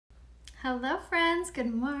Hello friends,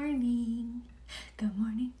 good morning. Good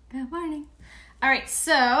morning, good morning. All right,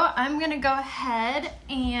 so I'm gonna go ahead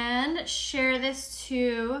and share this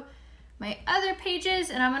to my other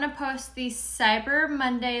pages, and I'm gonna post the Cyber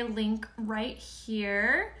Monday link right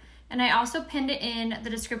here. And I also pinned it in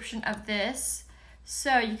the description of this,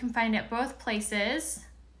 so you can find it both places.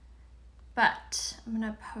 But I'm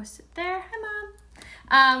gonna post it there. Hi,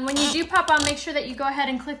 Mom. When you do pop on, make sure that you go ahead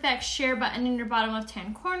and click that share button in your bottom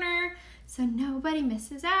left-hand corner so nobody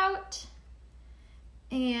misses out.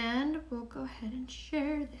 And we'll go ahead and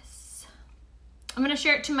share this. I'm gonna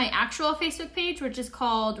share it to my actual Facebook page, which is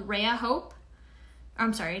called Rhea Hope.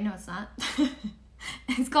 I'm sorry, no it's not.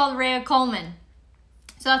 It's called Rhea Coleman.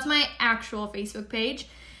 So that's my actual Facebook page.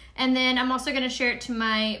 And then I'm also gonna share it to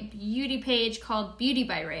my beauty page called Beauty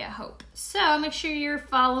by Rhea Hope. So make sure you're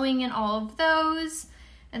following in all of those.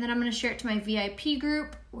 And then I'm gonna share it to my VIP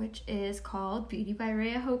group, which is called Beauty by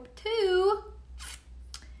Rhea Hope too.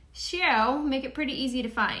 So make it pretty easy to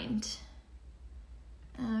find.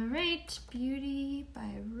 All right, Beauty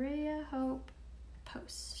by Rhea Hope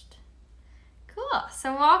post. Cool,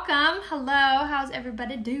 so welcome, hello, how's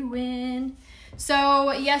everybody doing?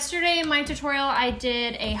 So yesterday in my tutorial, I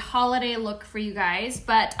did a holiday look for you guys,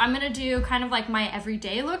 but I'm gonna do kind of like my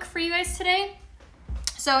everyday look for you guys today.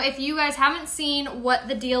 So if you guys haven't seen what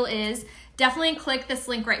the deal is, definitely click this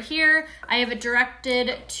link right here. I have it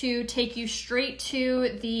directed to take you straight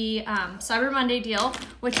to the Cyber Monday deal,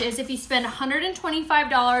 which is if you spend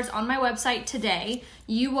 $125 on my website today,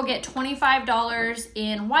 you will get $25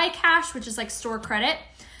 in Ycash, which is like store credit.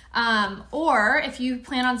 Or if you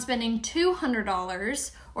plan on spending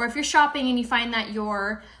 $200, or if you're shopping and you find that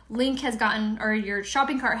your link has gotten, or your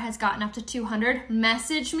shopping cart has gotten up to $200,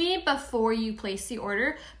 message me before you place the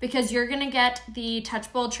order, because you're gonna get the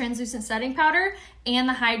Touchable Translucent Setting Powder and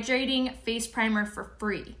the Hydrating Face Primer for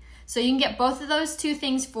free. So you can get both of those two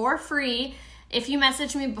things for free if you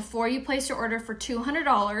message me before you place your order for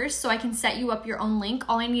 $200, so I can set you up your own link.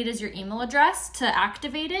 All I need is your email address to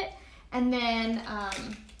activate it. And then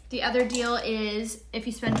the other deal is if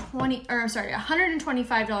you spend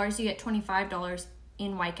 $125, you get $25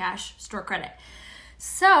 in Ycash store credit.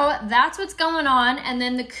 So that's what's going on. And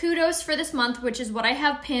then the kudos for this month, which is what I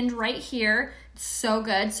have pinned right here. It's so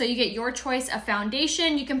good. So you get your choice of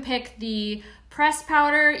foundation. You can pick the pressed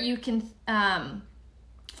powder. You can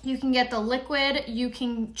get the liquid. You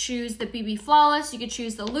can choose the BB Flawless. You can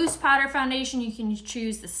choose the loose powder foundation. You can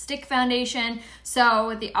choose the stick foundation.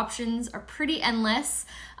 So the options are pretty endless.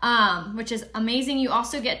 Which is amazing. You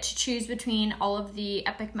also get to choose between all of the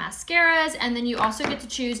Epic mascaras, and then you also get to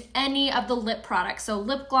choose any of the lip products. So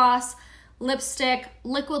lip gloss, lipstick,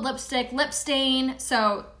 liquid lipstick, lip stain.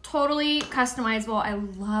 So totally customizable. I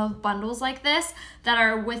love bundles like this that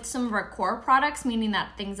are with some of our core products, meaning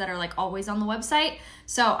that things that are like always on the website.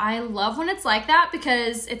 So I love when it's like that,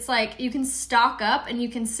 because it's like you can stock up and you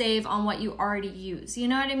can save on what you already use. You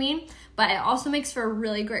know what I mean? But it also makes for a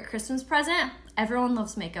really great Christmas present. Everyone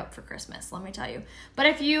loves makeup for Christmas, let me tell you. But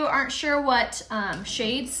if you aren't sure what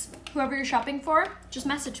shades, whoever you're shopping for, just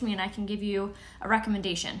message me and I can give you a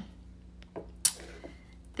recommendation.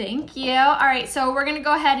 Thank you. All right, so we're gonna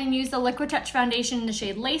go ahead and use the Liquid Touch Foundation in the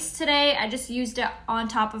shade Lace today. I just used it on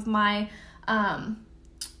top of my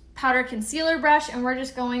powder concealer brush, and we're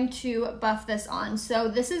just going to buff this on. So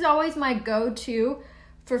this is always my go-to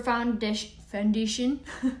for foundation.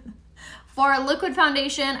 For a liquid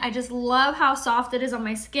foundation, I just love how soft it is on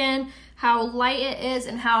my skin, how light it is,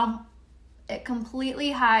 and how it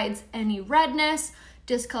completely hides any redness,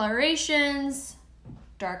 discolorations,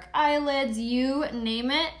 dark eyelids, you name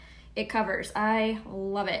it, it covers. I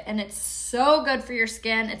love it, and it's so good for your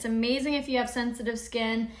skin. It's amazing if you have sensitive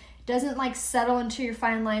skin. It doesn't like settle into your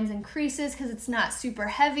fine lines and creases because it's not super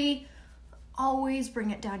heavy. Always bring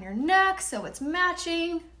it down your neck so it's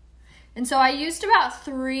matching. And so I used about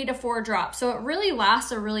 3 to 4 drops. So it really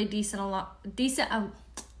lasts a really decent amount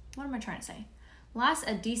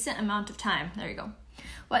of time. There you go.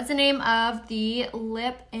 What's the name of the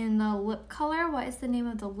lip in the lip color? What is the name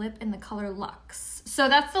of the lip in the color Luxe? So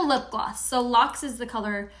that's the lip gloss. So Luxe is the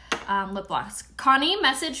color lip gloss. Connie,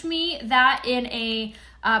 message me that in a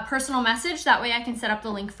personal message. That way I can set up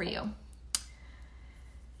the link for you.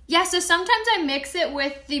 Yeah, so sometimes I mix it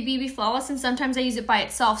with the BB Flawless and sometimes I use it by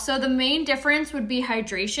itself. So the main difference would be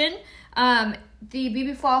hydration. The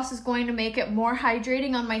BB Flawless is going to make it more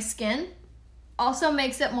hydrating on my skin. Also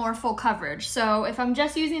makes it more full coverage. So if I'm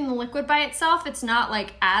just using the liquid by itself, it's not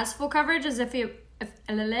like as full coverage as if I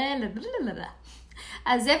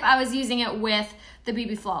was using it with the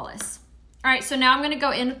BB Flawless. All right, so now I'm gonna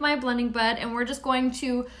go in with my blending bud and we're just going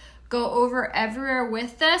to go over everywhere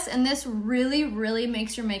with this, and this really, really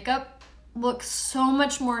makes your makeup look so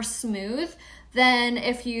much more smooth than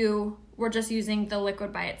if you were just using the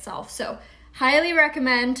liquid by itself. So highly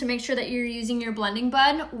recommend to make sure that you're using your blending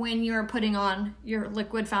bud when you're putting on your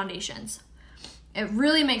liquid foundations. It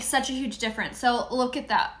really makes such a huge difference. So look at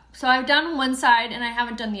that. So I've done one side and I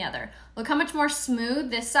haven't done the other. Look how much more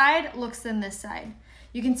smooth this side looks than this side.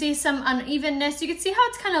 You can see some unevenness. You can see how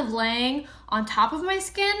it's kind of laying on top of my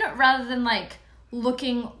skin rather than like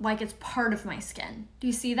looking like it's part of my skin. Do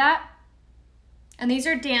you see that? And these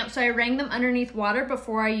are damp, so I wrung them underneath water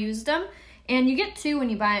before I used them. And you get two when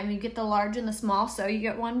you buy them. You get the large and the small, so you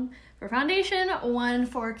get one for foundation, one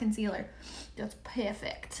for concealer. That's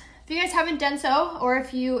perfect. If you guys haven't done so, or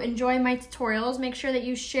if you enjoy my tutorials, make sure that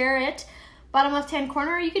you share it. Bottom left-hand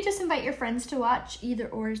corner, or you could just invite your friends to watch. Either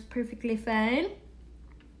or is perfectly fine.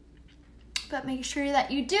 But make sure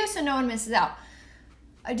that you do so no one misses out.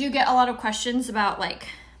 I do get a lot of questions about like,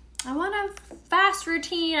 I want a fast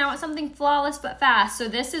routine, I want something flawless but fast. So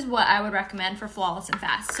this is what I would recommend for flawless and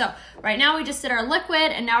fast. So right now we just did our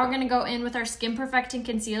liquid, and now we're gonna go in with our Skin Perfecting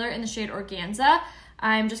Concealer in the shade Organza.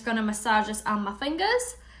 I'm just gonna massage this on my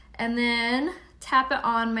fingers and then tap it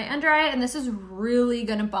on my under eye, and this is really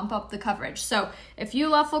gonna bump up the coverage. So if you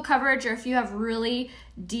love full coverage, or if you have really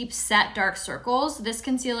deep set dark circles, this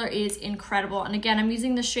concealer is incredible. And again, I'm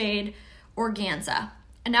using the shade Organza.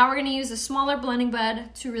 And now we're gonna use a smaller blending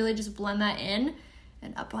bud to really just blend that in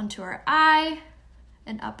and up onto our eye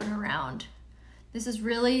and up and around. This is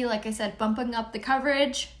really, like I said, bumping up the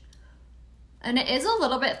coverage. And it is a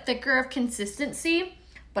little bit thicker of consistency,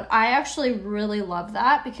 but I actually really love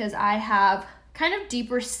that because I have kind of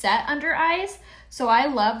deeper set under eyes. So I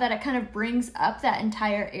love that it kind of brings up that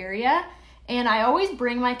entire area. And I always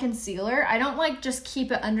bring my concealer. I don't like just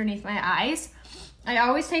keep it underneath my eyes. I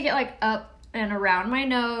always take it like up and around my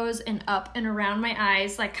nose and up and around my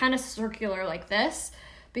eyes, like kind of circular like this,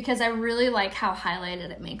 because I really like how highlighted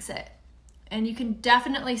it makes it. And you can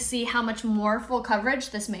definitely see how much more full coverage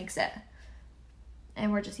this makes it.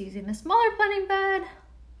 And we're just using the smaller blending bud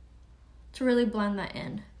to really blend that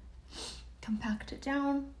in. Compact it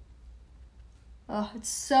down. Oh, it's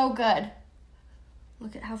so good.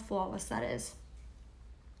 Look at how flawless that is.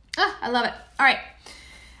 Ah, I love it. All right.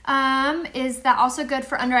 Is that also good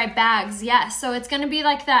for under eye bags? Yes. So it's going to be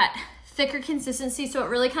like that thicker consistency, so it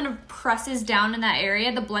really kind of presses down in that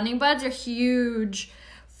area. The blending buds are huge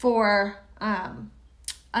for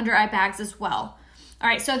under eye bags as well. All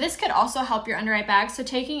right, so this could also help your under eye bags. So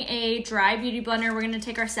taking a dry beauty blender, we're going to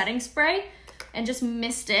take our setting spray and just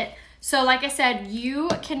mist it. So like I said, you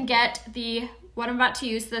can get what I'm about to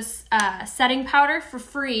use, this setting powder for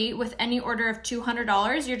free with any order of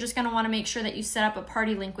 $200. You're just gonna wanna make sure that you set up a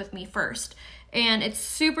party link with me first. And it's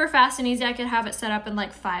super fast and easy. I could have it set up in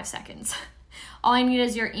like 5 seconds. All I need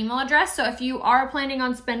is your email address. So if you are planning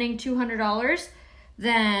on spending $200,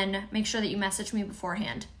 then make sure that you message me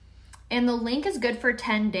beforehand. And the link is good for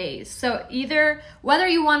 10 days. So either whether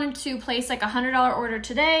you wanted to place like a $100 order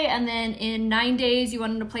today and then in 9 days you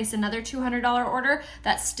wanted to place another $200 order,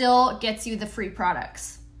 that still gets you the free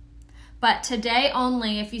products. But today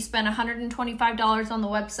only, if you spend $125 on the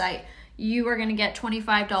website, you are gonna get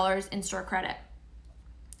 $25 in-store credit.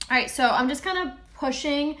 All right, so I'm just kind of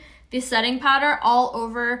pushing the setting powder all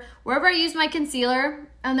over wherever I use my concealer,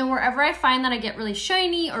 and then wherever I find that I get really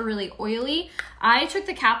shiny or really oily, I took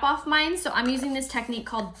the cap off mine, so I'm using this technique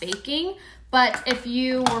called baking. But if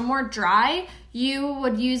you were more dry, you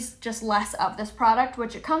would use just less of this product,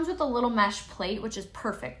 which it comes with a little mesh plate, which is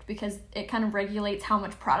perfect because it kind of regulates how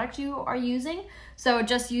much product you are using. So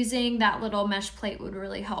just using that little mesh plate would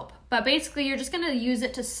really help. But basically, you're just gonna use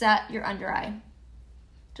it to set your under eye,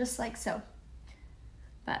 just like so.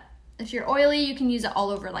 But if you're oily, you can use it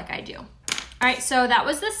all over like I do. All right, so that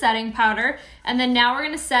was the setting powder, and then now we're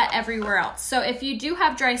gonna set everywhere else. So if you do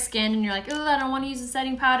have dry skin and you're like, oh, I don't wanna use the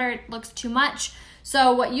setting powder, it looks too much.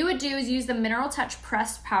 So what you would do is use the Mineral Touch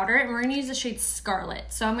Pressed Powder, and we're gonna use the shade Scarlet.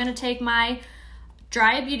 So I'm gonna take my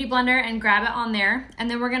dry beauty blender and grab it on there, and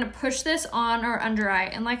then we're gonna push this on our under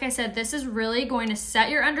eye. And like I said, this is really going to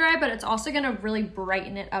set your under eye, but it's also gonna really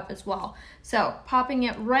brighten it up as well. So popping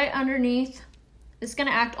it right underneath, it's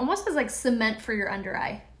gonna act almost as like cement for your under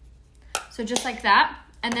eye. So just like that.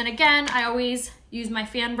 And then again, I always use my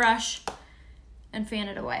fan brush and fan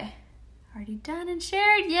it away. Already done and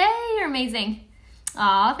shared, yay, you're amazing.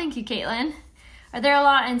 Aw, thank you, Caitlin. Are there a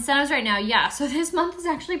lot of incentives right now? Yeah, so this month is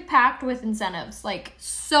actually packed with incentives, like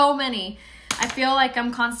so many. I feel like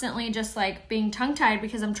I'm constantly just like being tongue-tied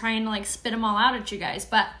because I'm trying to like spit them all out at you guys.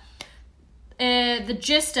 But the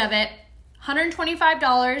gist of it,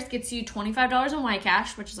 $125 gets you $25 in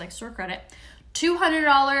YCash, which is like store credit.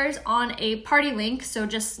 $200 on a party link, so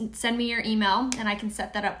just send me your email and I can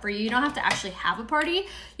set that up for you. You don't have to actually have a party.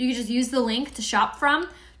 You can just use the link to shop from.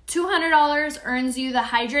 $200 earns you the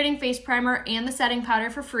hydrating face primer and the setting powder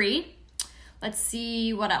for free. Let's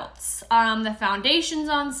see what else. The foundation's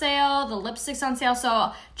on sale, the lipstick's on sale,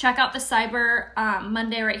 so check out the Cyber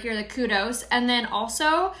Monday right here, the kudos. And then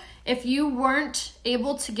also, if you weren't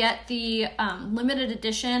able to get the limited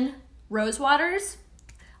edition rose waters,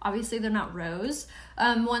 obviously they're not rose.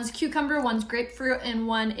 One's cucumber, one's grapefruit, and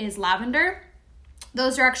one is lavender.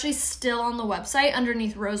 Those are actually still on the website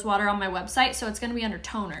underneath rose water on my website, so it's going to be under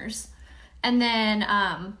toners. And then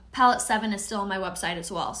Palette 7 is still on my website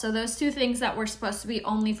as well. So those two things that were supposed to be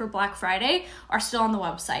only for Black Friday are still on the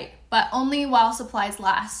website, but only while supplies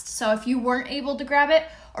last. So if you weren't able to grab it,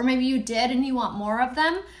 or maybe you did and you want more of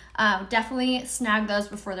them, definitely snag those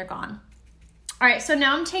before they're gone. All right, so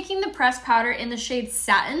now I'm taking the pressed powder in the shade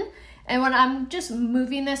Satin, and when I'm just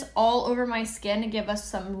moving this all over my skin to give us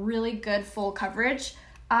some really good full coverage,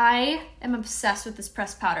 I am obsessed with this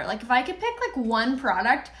pressed powder. Like if I could pick like one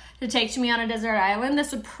product to take to me on a desert island,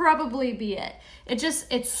 this would probably be it.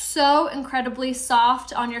 It's so incredibly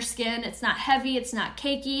soft on your skin. It's not heavy, it's not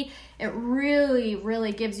cakey. It really,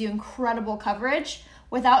 really gives you incredible coverage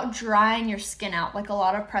without drying your skin out like a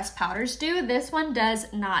lot of pressed powders do. This one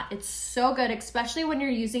does not. It's so good, especially when you're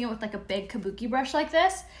using it with like a big kabuki brush like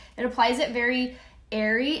this. It applies it very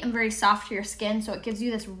airy and very soft to your skin, so it gives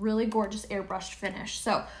you this really gorgeous airbrushed finish.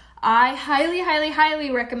 So I highly, highly,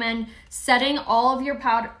 highly recommend setting all of your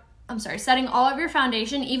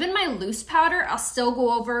foundation. Even my loose powder, I'll still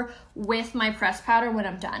go over with my pressed powder when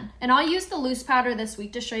I'm done. And I'll use the loose powder this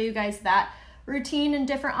week to show you guys that routine and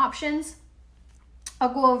different options.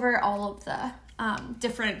 I'll go over all of the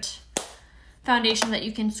different foundation that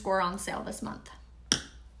you can score on sale this month.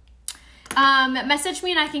 Message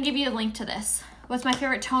me and I can give you a link to this. What's my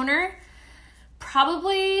favorite toner?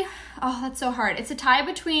 Probably, oh, that's so hard. It's a tie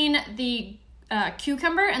between the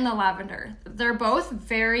cucumber and the lavender. They're both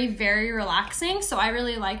very, very relaxing, so I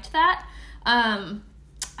really liked that.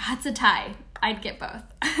 That's a tie. I'd get both.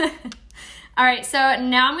 All right, so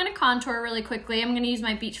now I'm gonna contour really quickly. I'm gonna use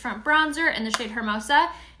my Beachfront bronzer in the shade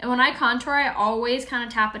Hermosa, and when I contour, I always kind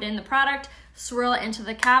of tap it in the product, swirl it into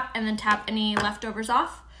the cap, and then tap any leftovers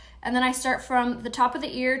off. And then I start from the top of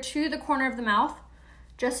the ear to the corner of the mouth,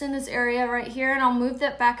 just in this area right here, and I'll move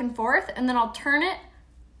that back and forth, and then I'll turn it,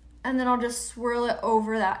 and then I'll just swirl it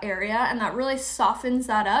over that area, and that really softens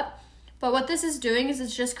that up. But what this is doing is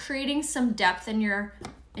it's just creating some depth in your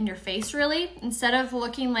face, really. Instead of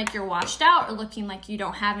looking like you're washed out or looking like you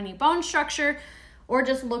don't have any bone structure or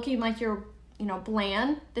just looking like you're,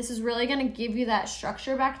 bland, this is really gonna give you that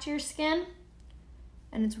structure back to your skin,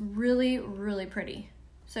 and it's really, really pretty.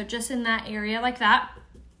 So just in that area like that.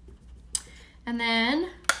 And then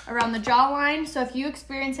around the jawline, so if you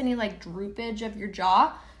experience any like droopage of your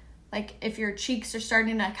jaw, like if your cheeks are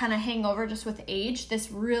starting to kind of hang over just with age,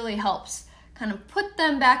 this really helps kind of put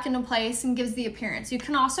them back into place and gives the appearance. You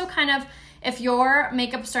can also kind of, if your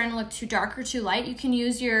makeup's starting to look too dark or too light, you can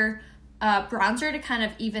use your bronzer to kind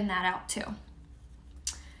of even that out too.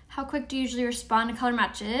 How quick do you usually respond to color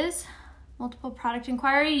matches? Multiple product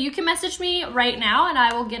inquiry. You can message me right now and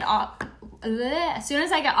I will get off. As soon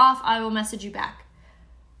as I get off, I will message you back.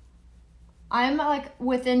 I'm like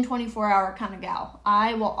within 24-hour kind of gal.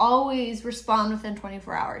 I will always respond within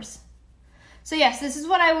 24 hours. So yes, this is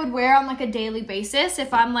what I would wear on like a daily basis.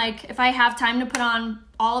 If I have time to put on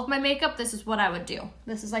all of my makeup, this is what I would do.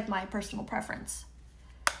 This is like my personal preference.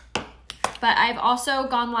 But I've also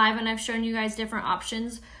gone live and I've shown you guys different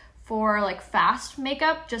options for like fast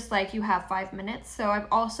makeup, just like you have 5 minutes. So I've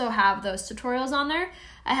also have those tutorials on there.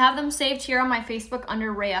 I have them saved here on my Facebook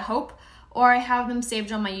under Rhea Hope, or I have them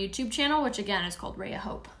saved on my YouTube channel, which again is called Rhea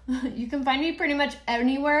Hope. You can find me pretty much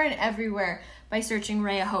anywhere and everywhere by searching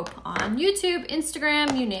Rhea Hope on YouTube,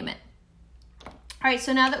 Instagram, you name it. All right,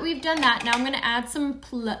 so now that we've done that, now I'm gonna add some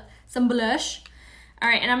blush. All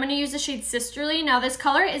right, and I'm gonna use the shade Sisterly. Now this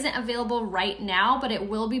color isn't available right now, but it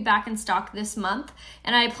will be back in stock this month.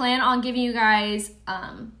 And I plan on giving you guys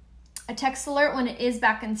a text alert when it is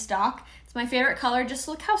back in stock. It's my favorite color. Just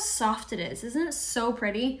look how soft it is. Isn't it so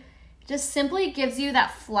pretty? It just simply gives you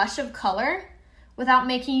that flush of color without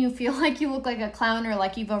making you feel like you look like a clown or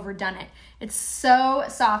like you've overdone it. It's so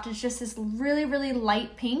soft. It's just this really, really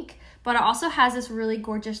light pink, but it also has this really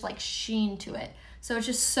gorgeous like sheen to it. So it's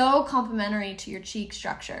just so complimentary to your cheek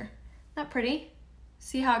structure. Isn't that pretty?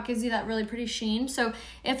 See how it gives you that really pretty sheen? So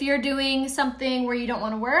if you're doing something where you don't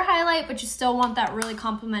want to wear a highlight, but you still want that really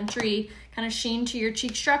complimentary kind of sheen to your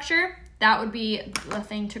cheek structure, that would be the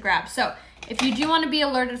thing to grab. So if you do want to be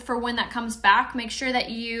alerted for when that comes back, make sure that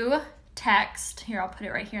you text, here, I'll put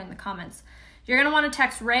it right here in the comments. You're going to want to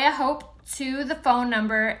text Rhea Hope to the phone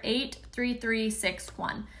number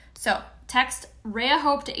 83361. So text Rhea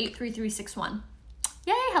Hope to 83361.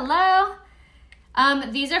 Yay, hello.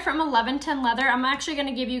 These are from 1110 Leather. I'm actually going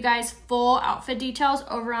to give you guys full outfit details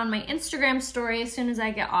over on my Instagram story as soon as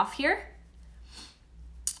I get off here.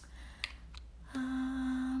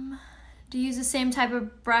 Do you use the same type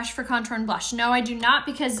of brush for contour and blush? No, I do not,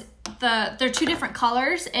 because they're two different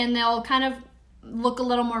colors and they'll kind of look a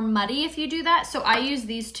little more muddy if you do that. So I use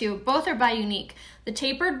these two. Both are by Unique. The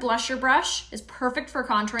tapered blusher brush is perfect for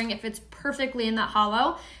contouring if it's perfectly in that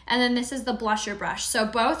hollow. And then this is the blusher brush. So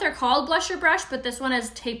both are called blusher brush, but this one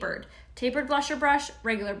is tapered. Tapered blusher brush,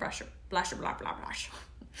 regular blusher, blah, blah, blush.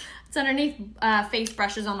 It's underneath face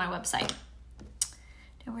brushes on my website.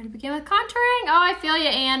 Know where to begin with contouring? Oh, I feel you,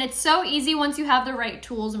 Anne. It's so easy once you have the right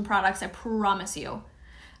tools and products, I promise you. All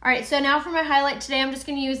right, so now for my highlight today, I'm just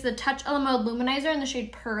going to use the Touch of the Mode Luminizer in the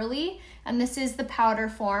shade Pearly, and this is the powder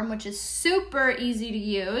form, which is super easy to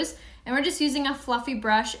use. And we're just using a fluffy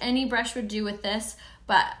brush. Any brush would do with this,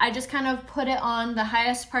 but I just kind of put it on the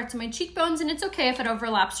highest parts of my cheekbones, and it's okay if it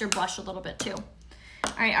overlaps your blush a little bit too.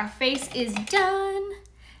 All right, our face is done.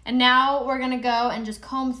 And now we're gonna go and just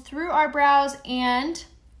comb through our brows and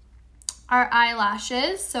our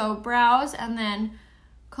eyelashes. So brows and then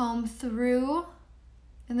comb through.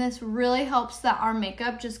 And this really helps that our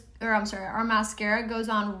makeup our mascara goes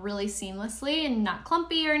on really seamlessly and not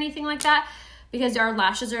clumpy or anything like that, because our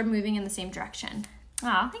lashes are moving in the same direction.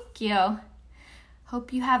 Aw, thank you.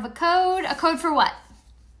 Hope you have a code. A code for what?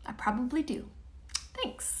 I probably do.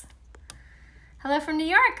 Thanks. Hello from New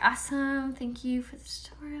York. Awesome. Thank you for the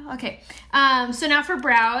tutorial. Okay, so now for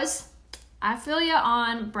brows. I feel you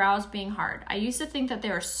on brows being hard. I used to think that they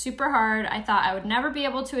were super hard. I thought I would never be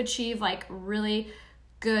able to achieve like really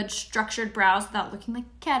good structured brows without looking like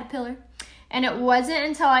a caterpillar. And it wasn't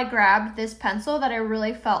until I grabbed this pencil that I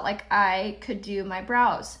really felt like I could do my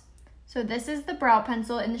brows. So this is the brow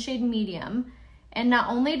pencil in the shade Medium. And not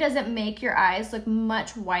only does it make your eyes look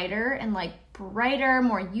much whiter and like brighter,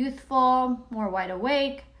 more youthful, more wide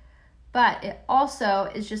awake, but it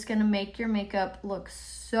also is just gonna make your makeup look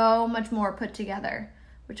so much more put together,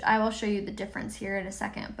 which I will show you the difference here in a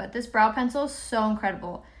second. But this brow pencil is so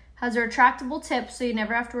incredible. Has a retractable tip, so you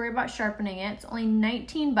never have to worry about sharpening it. It's only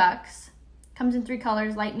 19 bucks. Comes in 3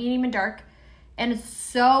 colors, light, medium, and dark. And it's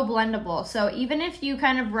so blendable. So even if you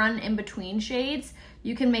kind of run in between shades,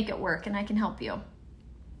 you can make it work, and I can help you.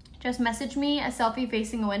 Just message me a selfie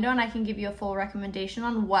facing a window and I can give you a full recommendation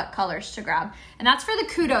on what colors to grab. And that's for the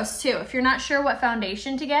kudos too. If you're not sure what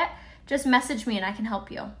foundation to get, just message me and I can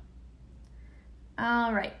help you.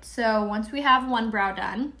 All right, so once we have one brow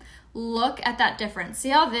done, look at that difference. See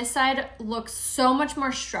how this side looks so much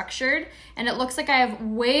more structured, and it looks like I have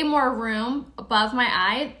way more room above my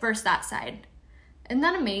eye versus that side. Isn't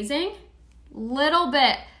that amazing? Little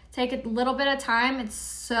bit. Take a little bit of time.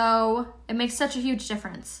 It makes such a huge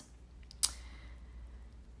difference.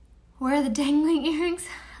 Where are the dangling earrings?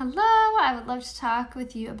 Hello, I would love to talk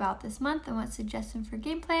with you about this month and what suggestion for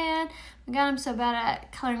game plan. Oh my God, I'm so bad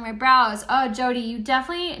at coloring my brows. Oh, Jody, you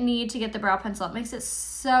definitely need to get the brow pencil. It makes it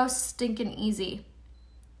so stinking easy.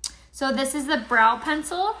 So this is the brow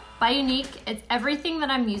pencil by Unique. Everything that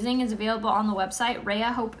I'm using is available on the website,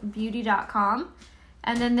 RheaHopeBeauty.com.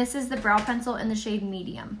 And then this is the brow pencil in the shade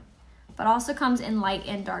Medium, but also comes in light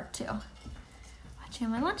and dark too. Watching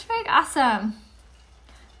my lunch break, awesome.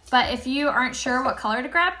 But if you aren't sure what color to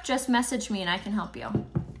grab, just message me and I can help you.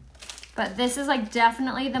 But this is like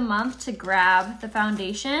definitely the month to grab the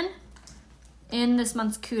foundation in this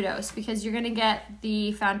month's kudos, because you're gonna get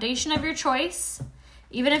the foundation of your choice.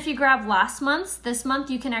 Even if you grab last month's, this month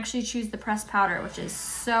you can actually choose the pressed powder, which is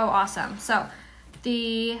so awesome. So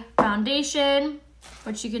the foundation,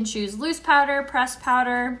 which you can choose loose powder, pressed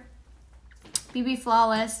powder, BB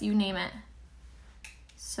Flawless, you name it.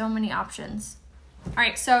 So many options. All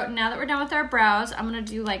right, so now that we're done with our brows, I'm gonna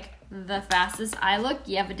do like the fastest eye look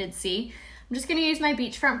you ever did see. I'm just gonna use my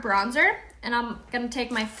Beachfront bronzer, and I'm gonna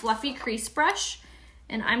take my fluffy crease brush,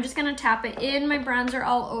 and I'm just gonna tap it in my bronzer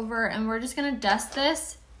all over, and we're just gonna dust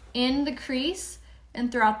this in the crease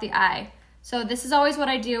and throughout the eye. So this is always what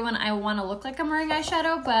I do when I wanna look like I'm wearing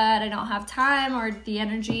eyeshadow, but I don't have time or the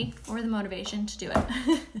energy or the motivation to do it.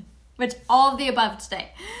 Which all of the above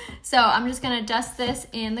today. So I'm just gonna dust this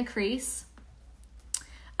in the crease.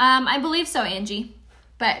 I believe so, Angie.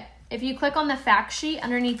 But if you click on the fact sheet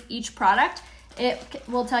underneath each product, it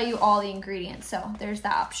will tell you all the ingredients. So there's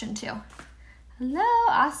that option too. Hello,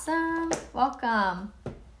 awesome, welcome.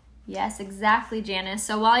 Yes, exactly, Janice.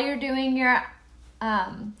 So while you're doing your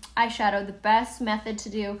eyeshadow, the best method to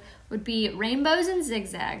do would be rainbows and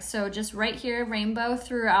zigzags. So just right here, rainbow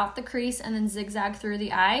throughout the crease and then zigzag through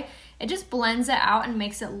the eye. It just blends it out and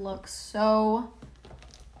makes it look so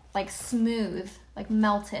like smooth, like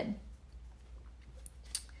melted.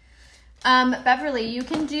 Beverly, you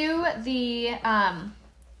can do the,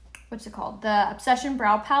 what's it called? The Obsession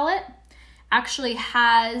Brow Palette actually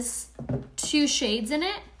has 2 shades in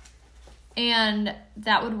it, and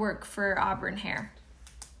that would work for auburn hair.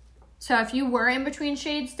 So if you were in between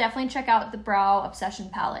shades, definitely check out the Brow Obsession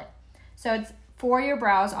Palette. So it's for your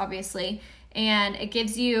brows, obviously, and it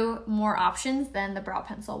gives you more options than the brow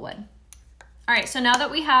pencil would. All right, so now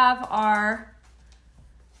that we have our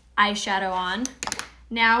eyeshadow on,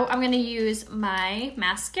 now I'm gonna use my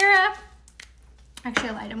mascara. Actually,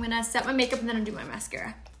 I lied. I'm gonna set my makeup and then I'll do my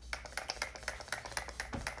mascara.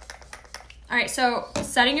 All right, so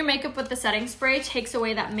setting your makeup with the setting spray takes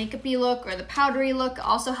away that makeup-y look or the powdery look. It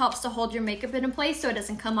also helps to hold your makeup in place so it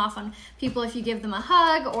doesn't come off on people if you give them a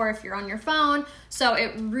hug or if you're on your phone. So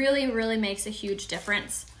it really, really makes a huge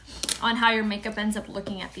difference on how your makeup ends up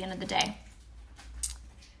looking at the end of the day.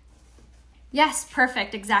 Yes,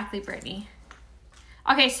 perfect, exactly, Brittany.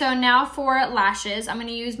 Okay, so now for lashes, I'm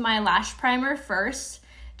gonna use my lash primer first.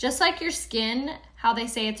 Just like your skin, how they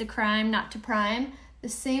say it's a crime not to prime, the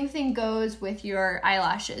same thing goes with your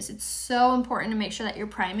eyelashes. It's so important to make sure that you're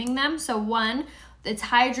priming them. So one, it's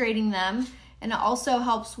hydrating them, and it also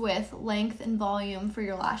helps with length and volume for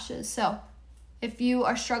your lashes. So if you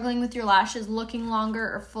are struggling with your lashes looking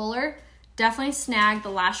longer or fuller, definitely snag the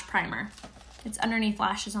lash primer. It's underneath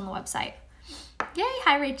lashes on the website. Yay,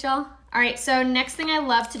 hi Rachel. All right, so next thing I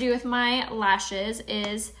love to do with my lashes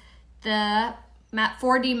is the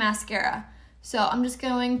 4D mascara. So I'm just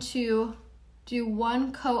going to do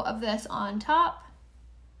 1 coat of this on top,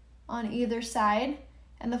 on either side.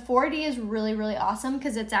 And the 4D is really, really awesome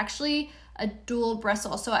because it's actually a dual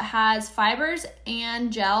bristle. So it has fibers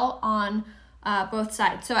and gel on both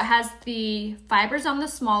sides. So it has the fibers on the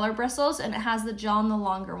smaller bristles and it has the gel on the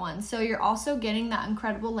longer ones. So you're also getting that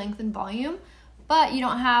incredible length and volume, but you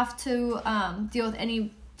don't have to deal with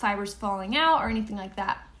any fibers falling out or anything like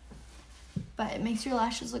that. But it makes your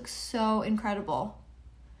lashes look so incredible.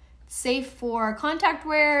 It's safe for contact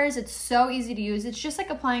wearers. It's so easy to use. It's just like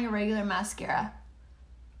applying a regular mascara.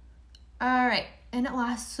 All right, and it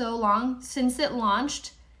lasts so long. Since it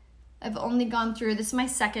launched, I've only gone through, this is my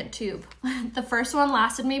 2nd tube. The first one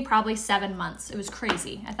lasted me probably 7 months. It was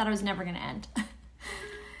crazy. I thought it was never gonna end.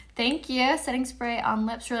 Thank you. Setting spray on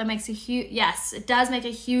lips really makes a huge, yes, it does make a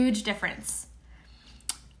huge difference.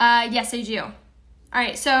 Yes, I do. All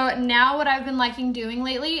right, so now what I've been liking doing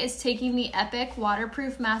lately is taking the Epic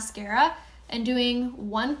Waterproof Mascara and doing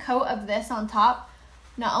 1 coat of this on top.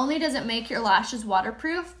 Not only does it make your lashes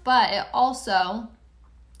waterproof, but it also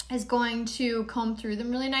is going to comb through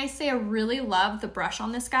them really nicely. I really love the brush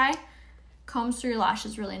on this guy. Combs through your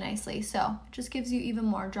lashes really nicely. So it just gives you even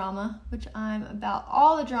more drama, which I'm about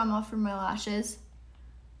all the drama for my lashes.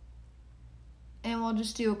 And we'll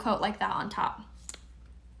just do a coat like that on top.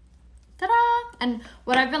 Ta-da! And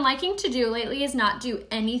what I've been liking to do lately is not do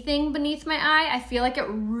anything beneath my eye. I feel like it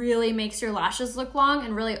really makes your lashes look long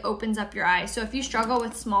and really opens up your eye. So if you struggle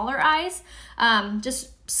with smaller eyes, just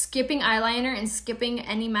skipping eyeliner and skipping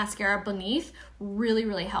any mascara beneath really,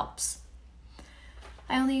 really helps.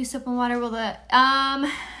 I only use soap and water. Will the,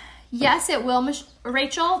 yes, it will,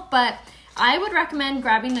 Rachel, but I would recommend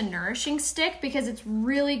grabbing the nourishing stick because it's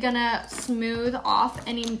really gonna smooth off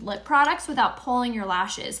any lip products without pulling your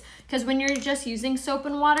lashes. Because when you're just using soap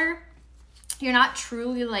and water, you're not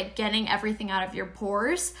truly like getting everything out of your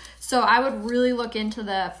pores. So I would really look into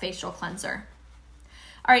the facial cleanser.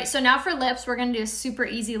 All right, so now for lips, we're gonna do a super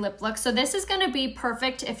easy lip look. So this is gonna be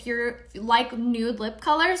perfect if you're like nude lip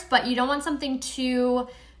colors, but you don't want something too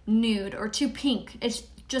nude or too pink. It's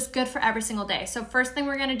just good for every single day. So first thing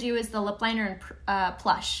we're gonna do is the lip liner in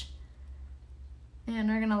Plush. And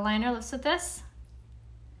we're gonna line our lips with this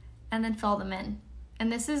and then fill them in.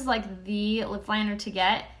 And this is like the lip liner to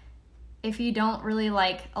get if you don't really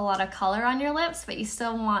like a lot of color on your lips, but you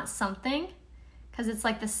still want something, because it's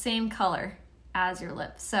like the same color as your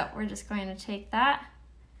lips. So we're just going to take that,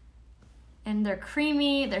 and they're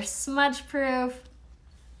creamy, they're smudge proof,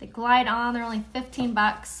 they glide on, they're only 15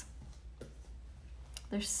 bucks.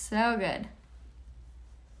 They're so good.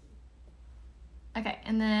 Okay,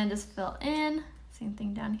 and then just fill in, same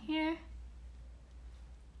thing down here.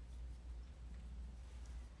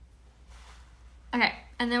 Okay,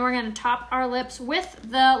 and then we're gonna top our lips with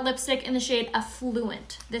the lipstick in the shade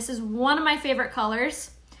Affluent. This is one of my favorite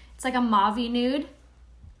colors. It's like a mauve-y nude.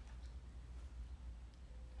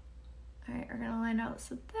 my nose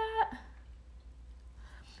with that.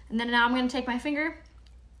 And then now I'm gonna take my finger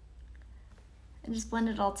and just blend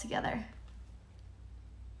it all together.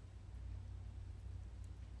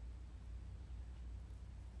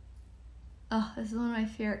 Oh, this is one of my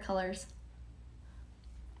favorite colors.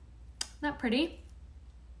 Isn't that pretty?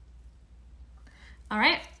 All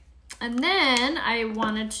right, and then I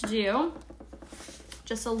wanted to do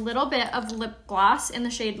just a little bit of lip gloss in the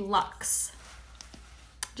shade Luxe.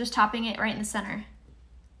 Just topping it right in the center.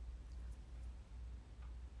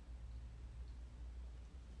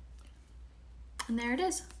 And there it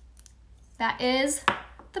is. That is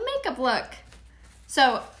the makeup look.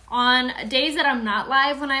 So on days that I'm not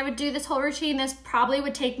live, when I would do this whole routine, this probably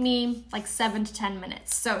would take me like 7 to 10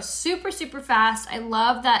 minutes. So super, super fast. I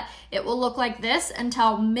love that it will look like this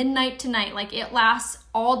until midnight tonight. Like it lasts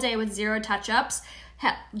all day with 0 touch-ups.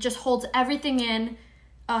 Just holds everything in.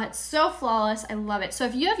 Oh, it's so flawless. I love it. So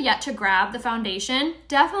if you have yet to grab the foundation,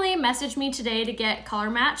 definitely message me today to get color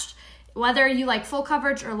matched. Whether you like full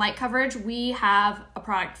coverage or light coverage, we have a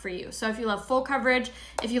product for you. So if you love full coverage,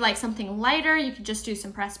 if you like something lighter, you could just do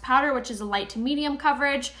some pressed powder, which is a light to medium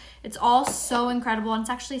coverage. It's all so incredible, and it's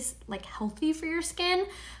actually like healthy for your skin.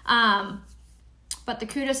 But the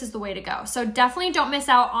kudos is the way to go. So definitely don't miss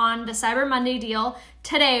out on the Cyber Monday deal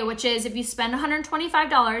today, which is if you spend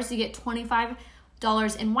 $125, you get $25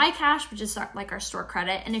 in Cash, which is like our store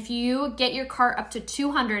credit. And if you get your cart up to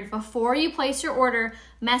 $200 before you place your order,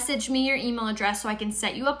 message me your email address so I can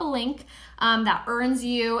set you up a link that earns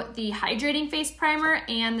you the hydrating face primer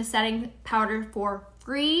and the setting powder for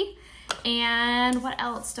free. And what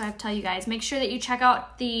else do I have to tell you guys? Make sure that you check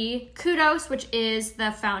out the Kudos, which is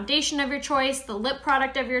the foundation of your choice, the lip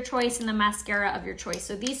product of your choice, and the mascara of your choice.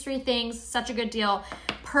 So these 3 things, such a good deal.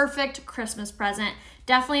 Perfect Christmas present.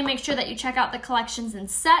 Definitely make sure that you check out the collections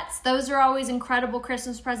and sets. Those are always incredible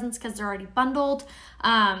Christmas presents because they're already bundled.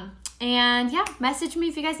 And yeah, message me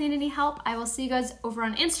if you guys need any help. I will see you guys over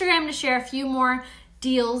on Instagram to share a few more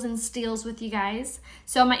deals and steals with you guys.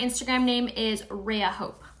 So my Instagram name is Rhea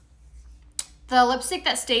Hope. The lipstick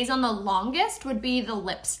that stays on the longest would be the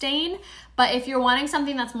Lip Stain, but if you're wanting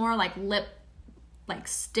something that's more like lip, like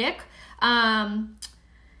stick,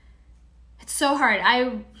 it's so hard.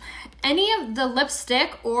 Any of the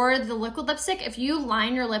lipstick or the liquid lipstick, if you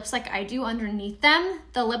line your lips like I do underneath them,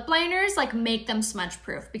 the lip liners like make them smudge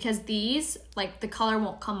proof because these, like the color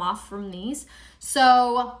won't come off from these.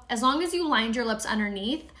 So as long as you lined your lips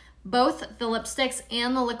underneath, both the lipsticks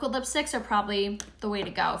and the liquid lipsticks are probably the way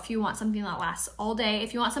to go if you want something that lasts all day.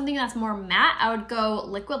 If you want something that's more matte, I would go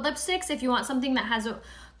liquid lipsticks. If you want something that has a,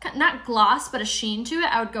 not gloss, but a sheen to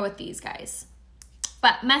it, I would go with these guys.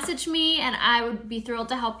 But message me and I would be thrilled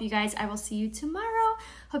to help you guys. I will see you tomorrow.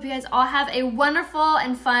 Hope you guys all have a wonderful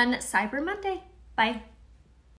and fun Cyber Monday. Bye.